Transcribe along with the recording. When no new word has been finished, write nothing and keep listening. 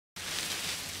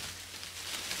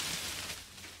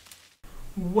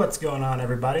What's going on,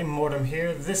 everybody? Mortem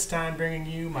here, this time bringing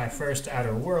you my first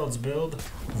Outer Worlds build,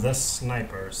 the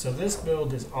Sniper. So this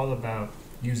build is all about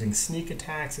using sneak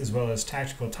attacks as well as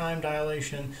tactical time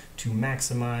dilation to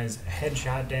maximize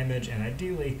headshot damage and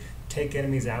ideally take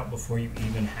enemies out before you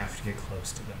even have to get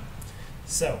close to them.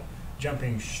 So,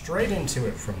 jumping straight into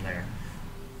it from there,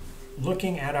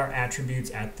 looking at our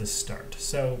attributes at the start.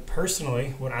 So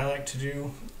personally, what I like to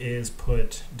do is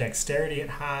put dexterity at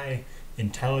high,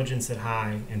 intelligence at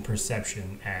high, and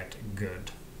perception at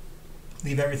good.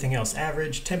 Leave everything else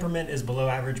average. Temperament is below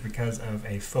average because of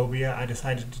a phobia I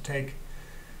decided to take.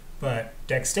 But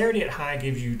dexterity at high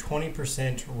gives you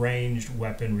 20% ranged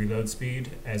weapon reload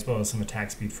speed, as well as some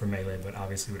attack speed for melee, but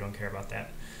obviously we don't care about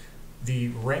that. The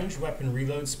ranged weapon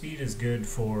reload speed is good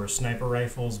for sniper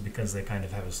rifles because they kind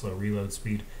of have a slow reload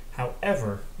speed.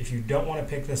 However, if you don't want to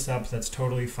pick this up, that's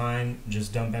totally fine.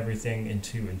 Just dump everything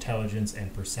into intelligence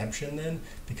and perception then,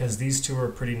 because these two are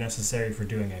pretty necessary for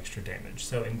doing extra damage.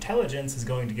 So intelligence is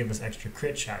going to give us extra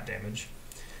crit shot damage,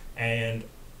 and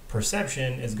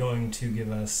perception is going to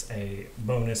give us a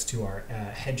bonus to our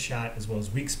headshot as well as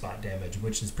weak spot damage,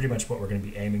 which is pretty much what we're going to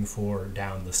be aiming for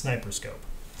down the sniper scope.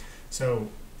 So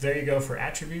there you go for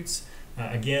attributes.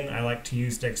 Again, I like to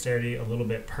use dexterity a little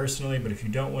bit personally, but if you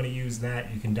don't want to use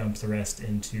that, you can dump the rest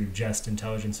into just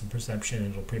intelligence and perception,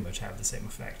 and it'll pretty much have the same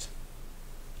effect.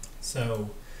 So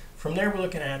from there, we're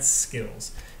looking at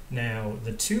skills. Now,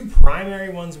 the two primary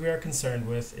ones we are concerned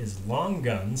with is long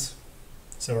guns.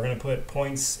 So we're going to put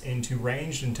points into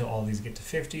ranged until all these get to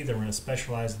 50. Then we're going to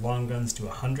specialize long guns to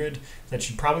 100. That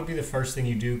should probably be the first thing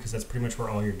you do because that's pretty much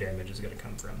where all your damage is going to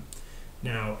come from.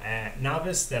 Now, at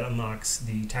Novice, that unlocks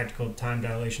the Tactical Time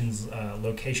Dilation's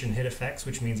location hit effects,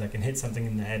 which means I can hit something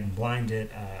in the head and blind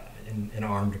it, an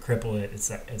arm to cripple it,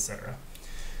 etc.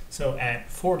 So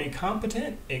at 40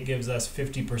 Competent, it gives us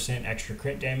 50% extra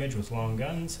crit damage with long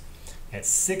guns. At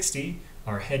 60,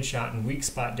 our headshot and weak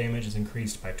spot damage is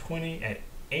increased by 20. At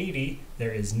 80,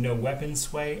 there is no weapon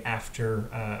sway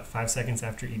after 5 seconds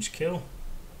after each kill.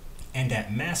 And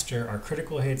at Master, our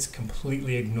critical hits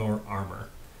completely ignore armor.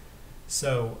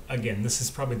 So again, this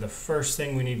is probably the first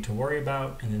thing we need to worry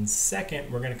about, and then second,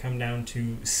 we're going to come down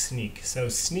to sneak. So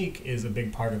sneak is a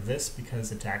big part of this because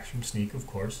attacks from sneak, of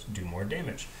course, do more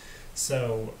damage.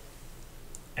 So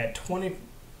at 20,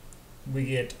 we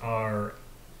get our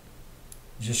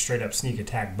just straight up sneak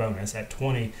attack bonus. At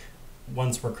 20,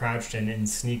 once we're crouched and in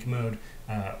sneak mode,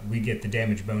 we get the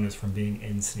damage bonus from being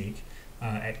in sneak.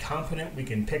 At Competent, we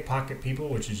can pickpocket people,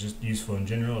 which is just useful in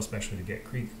general, especially to get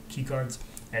key cards.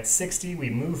 At 60, we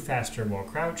move faster while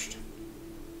crouched.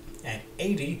 At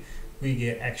 80, we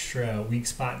get extra weak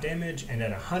spot damage. And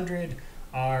at 100,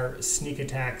 our sneak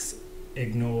attacks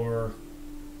ignore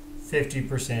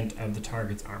 50% of the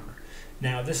target's armor.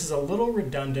 Now, this is a little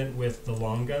redundant with the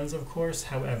long guns, of course.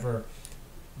 However,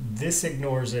 this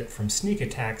ignores it from sneak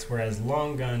attacks, whereas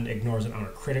long gun ignores it on a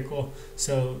critical.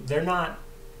 So they're not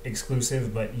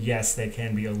exclusive, but yes, they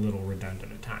can be a little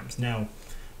redundant at times. Now,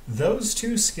 those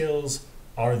two skills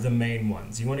are the main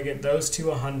ones. You want to get those to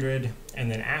 100, and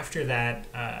then after that,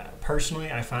 personally,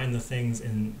 I find the things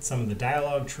in some of the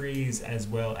dialogue trees as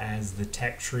well as the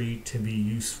tech tree to be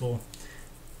useful.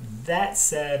 That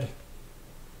said,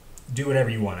 do whatever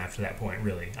you want after that point,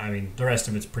 really. I mean, the rest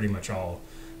of it's pretty much all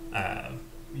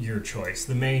your choice.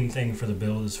 The main thing for the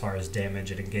build as far as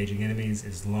damage and engaging enemies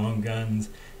is long guns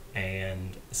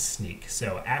and sneak.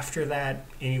 So after that,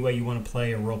 any way you want to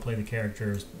play or roleplay the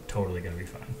character is totally going to be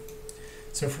fine.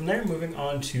 So from there, moving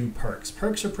on to perks.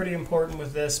 Perks are pretty important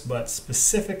with this, but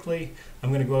specifically, I'm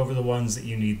going to go over the ones that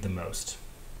you need the most.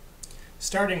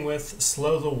 Starting with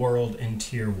Slow the World in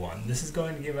Tier 1. This is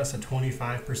going to give us a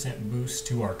 25% boost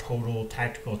to our total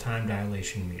tactical time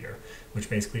dilation meter, which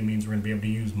basically means we're going to be able to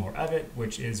use more of it,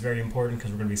 which is very important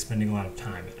because we're going to be spending a lot of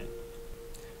time in it.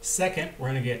 Second, we're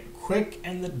going to get Quick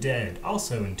and the Dead,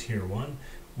 also in Tier 1,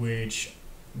 which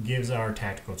gives our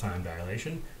tactical time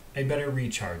dilation a better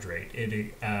recharge rate.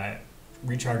 It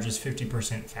recharges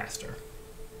 50% faster.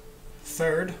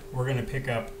 Third, we're going to pick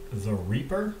up the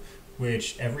Reaper,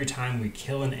 which every time we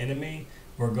kill an enemy,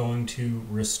 we're going to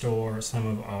restore some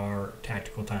of our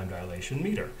tactical time dilation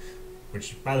meter,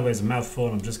 which, by the way, is a mouthful,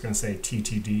 and I'm just going to say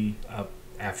TTD up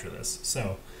after this.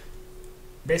 So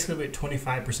basically, we get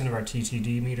 25% of our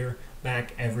TTD meter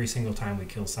back every single time we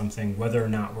kill something, whether or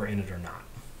not we're in it or not.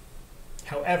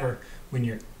 However, when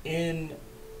you're in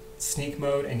sneak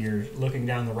mode and you're looking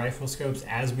down the rifle scopes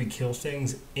as we kill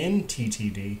things in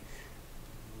TTD,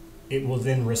 it will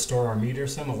then restore our meter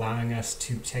some, allowing us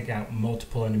to take out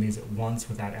multiple enemies at once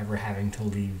without ever having to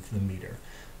leave the meter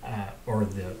or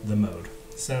the mode.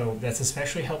 So that's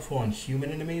especially helpful on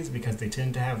human enemies because they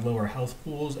tend to have lower health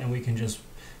pools, and we can just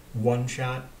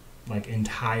one-shot like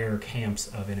entire camps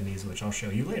of enemies, which I'll show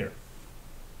you later.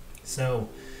 So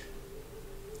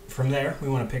from there, we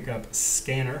want to pick up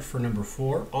Scanner for number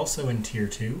 4, also in Tier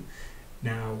 2.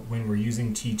 Now, when we're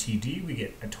using TTD, we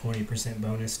get a 20%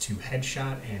 bonus to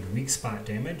headshot and weak spot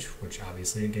damage, which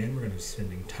obviously, again, we're going to be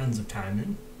spending tons of time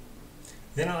in.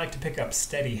 Then I like to pick up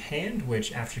Steady Hand,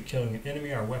 which after killing an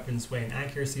enemy, our weapon sway and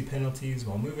accuracy penalties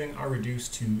while moving are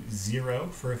reduced to 0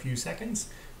 for a few seconds,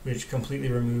 which completely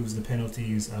removes the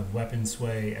penalties of weapon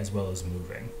sway as well as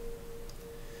moving.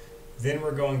 Then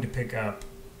we're going to pick up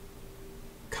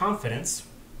Confidence,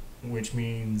 which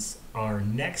means our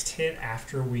next hit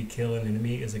after we kill an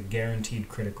enemy is a guaranteed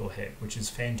critical hit, which is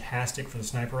fantastic for the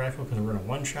sniper rifle because we're going to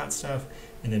one-shot stuff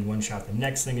and then one-shot the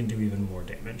next thing and do even more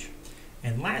damage.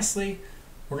 And lastly,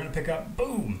 we're going to pick up,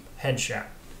 boom, Headshot.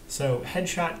 So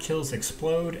Headshot kills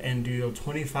explode and deal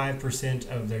 25%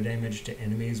 of their damage to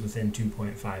enemies within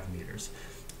 2.5 meters.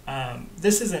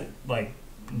 This isn't like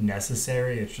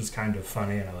necessary, it's just kind of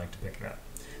funny and I like to pick it up.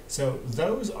 So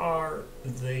those are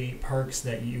the perks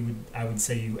that I would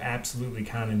say you absolutely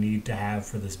kind of need to have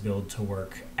for this build to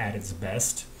work at its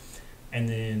best. And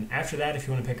then after that, if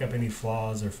you want to pick up any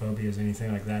flaws or phobias,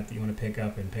 anything like that you want to pick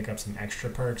up and pick up some extra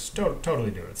perks,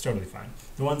 totally do it. It's totally fine.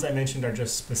 The ones I mentioned are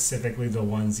just specifically the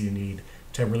ones you need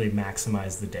to really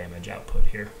maximize the damage output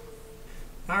here.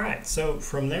 Alright, so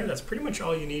from there, that's pretty much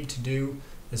all you need to do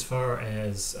as far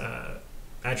as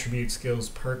attribute, skills,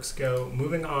 perks go.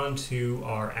 Moving on to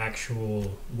our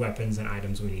actual weapons and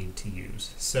items we need to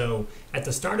use. So at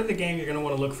the start of the game, you're going to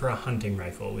want to look for a hunting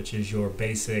rifle, which is your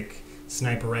basic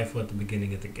sniper rifle at the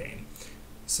beginning of the game.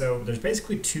 So there's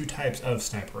basically 2 types of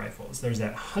sniper rifles. There's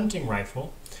that hunting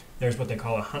rifle. There's what they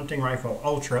call a hunting rifle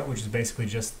ultra, which is basically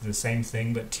just the same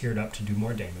thing but tiered up to do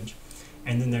more damage.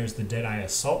 And then there's the Deadeye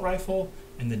assault rifle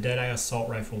and the Deadeye assault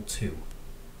rifle 2.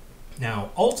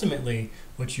 Now, ultimately,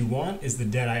 what you want is the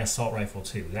Deadeye Assault Rifle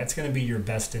 2. That's going to be your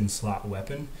best in slot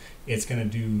weapon. It's going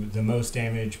to do the most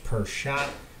damage per shot.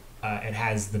 It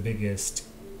has the biggest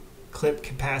clip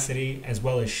capacity as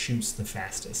well as shoots the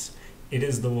fastest. It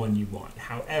is the one you want.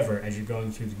 However, as you're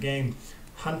going through the game,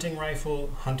 Hunting Rifle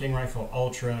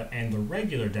Ultra, and the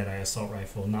regular Deadeye Assault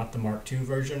Rifle, not the Mark II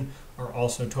version, are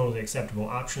also totally acceptable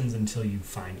options until you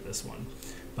find this one.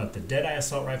 But the Deadeye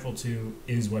Assault Rifle 2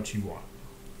 is what you want.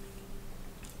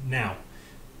 Now,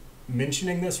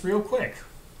 mentioning this real quick,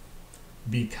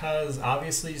 because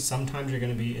obviously sometimes you're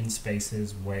going to be in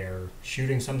spaces where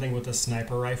shooting something with a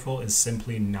sniper rifle is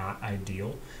simply not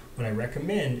ideal, what I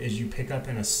recommend is you pick up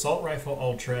an Assault Rifle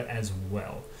Ultra as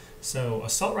well. So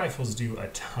assault rifles do a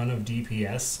ton of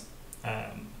DPS,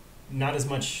 not as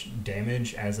much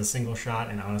damage as a single shot,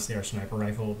 and honestly our sniper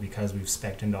rifle, because we've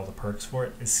spec'd into all the perks for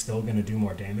it, is still going to do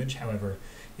more damage. However,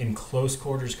 in close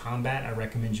quarters combat, I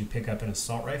recommend you pick up an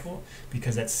assault rifle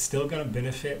because that's still going to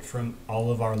benefit from all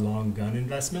of our long gun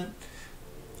investment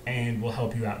and will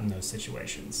help you out in those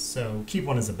situations. So keep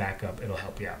one as a backup, it'll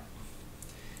help you out.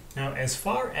 Now, as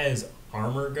far as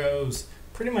armor goes,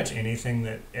 pretty much anything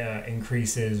that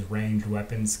increases ranged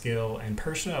weapon skill, and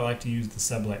personally I like to use the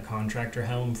Sublet Contractor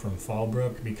Helm from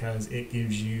Fallbrook because it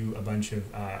gives you a bunch of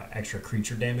extra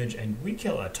creature damage, and we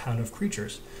kill a ton of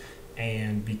creatures.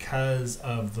 And because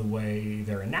of the way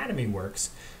their anatomy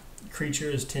works,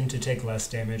 creatures tend to take less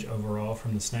damage overall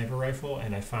from the sniper rifle,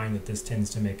 and I find that this tends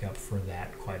to make up for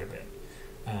that quite a bit.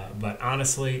 But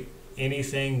honestly,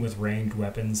 anything with ranged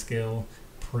weapon skill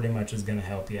pretty much is going to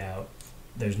help you out.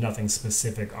 There's nothing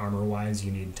specific armor-wise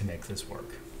you need to make this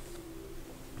work.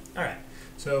 Alright,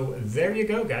 so there you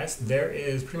go, guys. There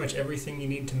is pretty much everything you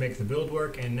need to make the build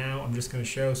work, and now I'm just going to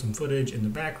show some footage in the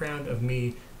background of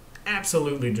me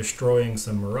absolutely destroying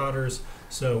some Marauders.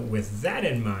 So with that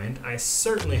in mind, I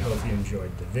certainly hope you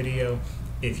enjoyed the video.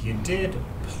 If you did,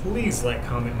 please like,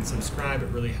 comment, and subscribe. It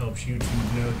really helps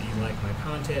YouTube know that you like my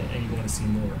content and you want to see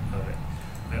more of it.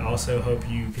 I also hope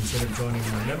you consider joining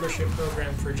my membership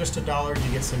program. For just $1,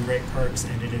 you get some great perks,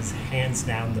 and it is hands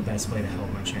down the best way to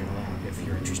help my channel out if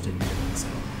you're interested in doing so.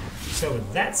 So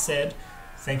with that said,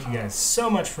 thank you guys so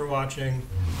much for watching.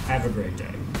 Have a great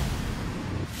day.